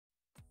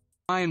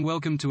Hi and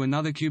welcome to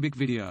another cubic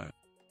video.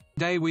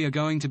 Today we are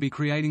going to be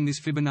creating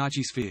this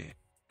Fibonacci sphere,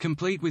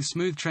 complete with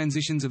smooth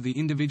transitions of the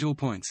individual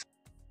points.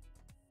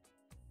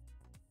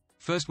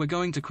 First we're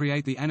going to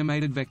create the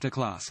animated vector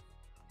class.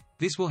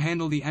 This will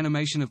handle the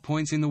animation of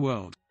points in the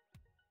world.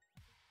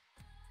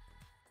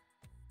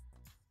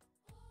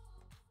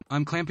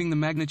 I'm clamping the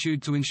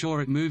magnitude to ensure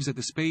it moves at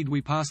the speed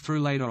we pass through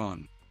later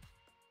on.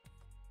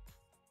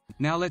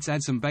 Now let's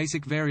add some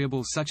basic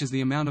variables such as the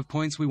amount of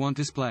points we want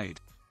displayed.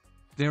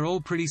 They're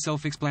all pretty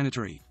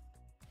self-explanatory.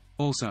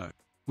 Also,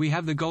 we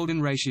have the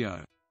golden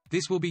ratio.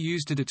 This will be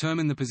used to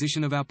determine the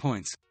position of our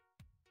points.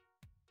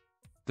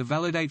 The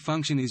validate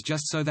function is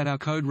just so that our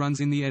code runs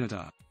in the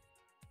editor.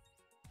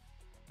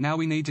 Now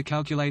we need to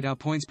calculate our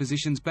points'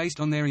 positions based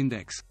on their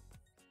index.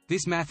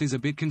 This math is a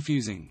bit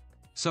confusing,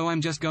 so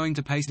I'm just going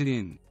to paste it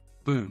in.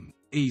 Boom.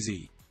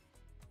 Easy.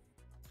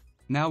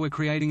 Now we're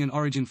creating an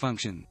origin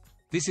function.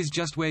 This is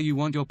just where you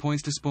want your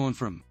points to spawn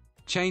from.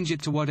 Change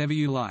it to whatever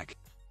you like.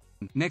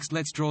 Next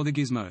let's draw the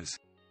gizmos.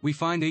 We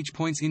find each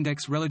point's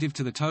index relative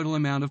to the total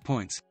amount of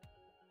points.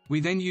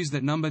 We then use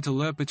that number to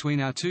lerp between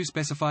our two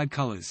specified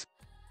colors.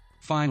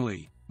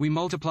 Finally, we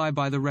multiply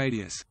by the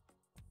radius.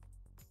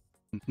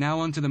 Now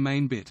on to the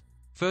main bit.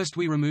 First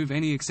we remove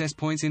any excess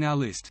points in our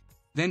list.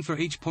 Then for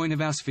each point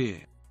of our sphere,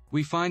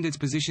 we find its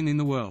position in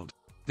the world.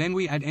 Then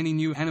we add any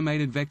new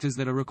animated vectors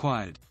that are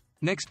required.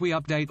 Next we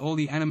update all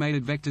the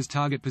animated vectors'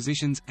 target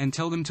positions, and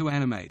tell them to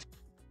animate.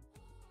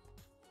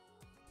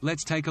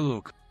 Let's take a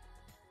look.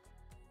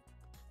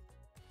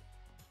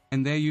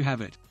 And there you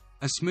have it.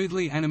 A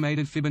smoothly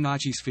animated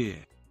Fibonacci sphere.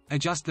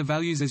 Adjust the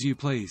values as you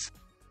please.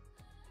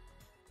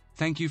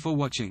 Thank you for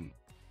watching.